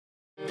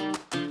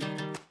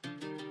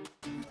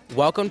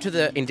Welcome to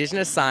the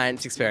Indigenous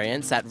Science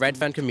Experience at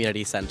Redfern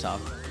Community Centre.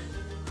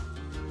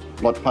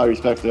 I'd like to pay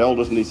respect to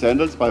elders and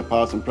descendants, both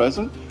past and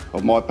present,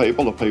 of my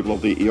people, the people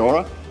of the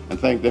Eora, and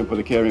thank them for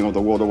the caring of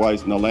the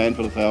waterways and the land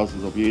for the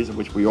thousands of years of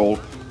which we all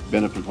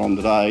benefit from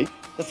today.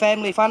 The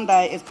Family Fun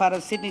Day is part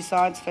of Sydney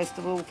Science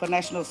Festival for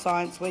National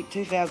Science Week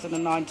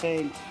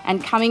 2019.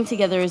 And coming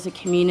together as a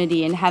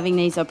community and having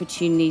these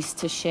opportunities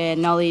to share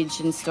knowledge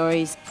and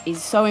stories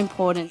is so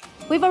important.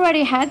 We've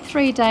already had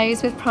 3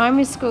 days with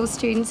primary school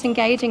students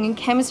engaging in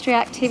chemistry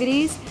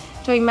activities,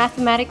 doing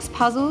mathematics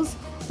puzzles,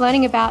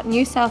 learning about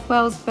New South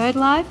Wales bird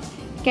life,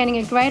 gaining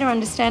a greater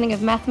understanding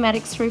of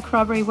mathematics through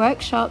corroboree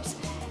workshops,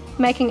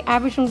 making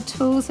Aboriginal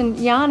tools and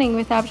yarning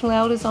with Aboriginal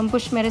elders on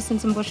bush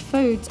medicines and bush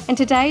foods. And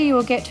today you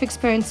will get to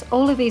experience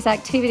all of these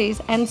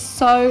activities and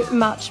so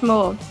much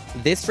more.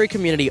 This free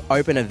community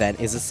open event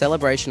is a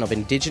celebration of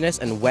Indigenous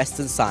and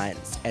Western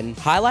science and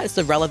highlights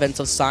the relevance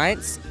of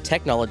science,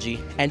 technology,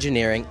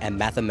 engineering and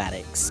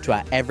mathematics to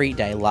our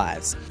everyday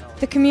lives.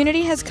 The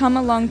community has come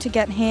along to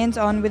get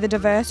hands-on with a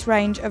diverse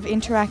range of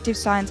interactive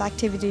science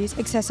activities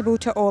accessible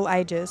to all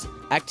ages.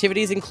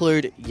 Activities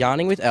include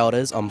yarning with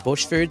elders on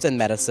bush foods and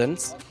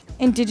medicines,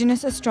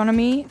 Indigenous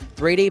astronomy,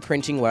 3D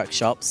printing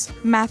workshops,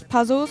 math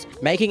puzzles,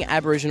 making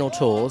Aboriginal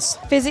tools,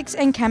 physics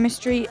and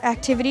chemistry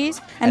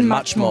activities, and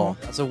much more.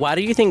 So why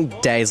do you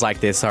think days like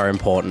this are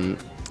important?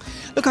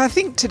 Look, I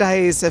think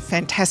today is a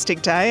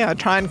fantastic day. I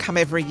try and come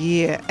every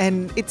year,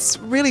 and it's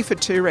really for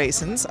 2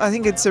 reasons. I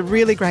think it's a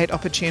really great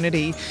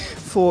opportunity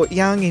for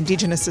young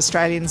Indigenous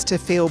Australians to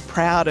feel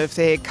proud of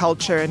their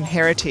culture and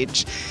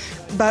heritage.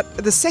 But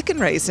the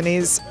second reason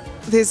is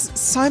there's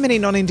so many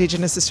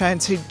non-Indigenous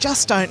Australians who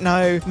just don't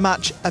know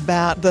much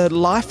about the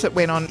life that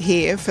went on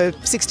here for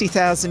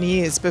 60,000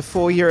 years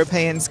before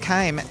Europeans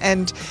came.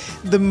 And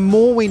the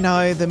more we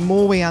know, the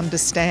more we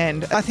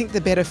understand, I think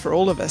the better for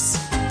all of us.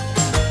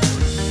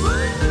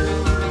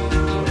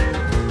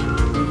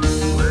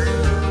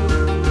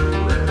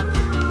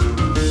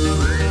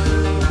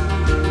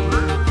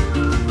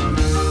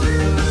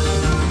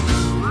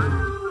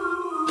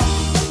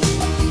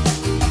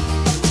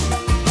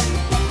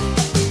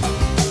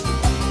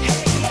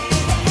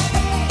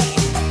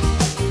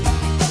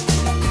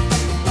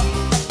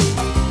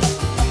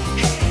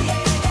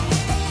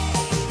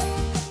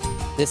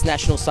 This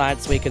National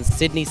Science Week and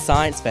Sydney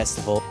Science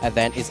Festival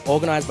event is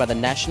organised by the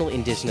National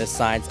Indigenous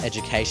Science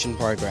Education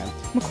Program,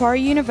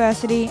 Macquarie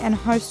University, and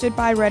hosted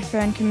by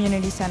Redfern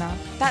Community Centre.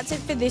 That's it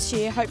for this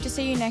year. Hope to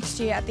see you next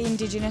year at the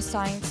Indigenous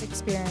Science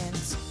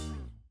Experience.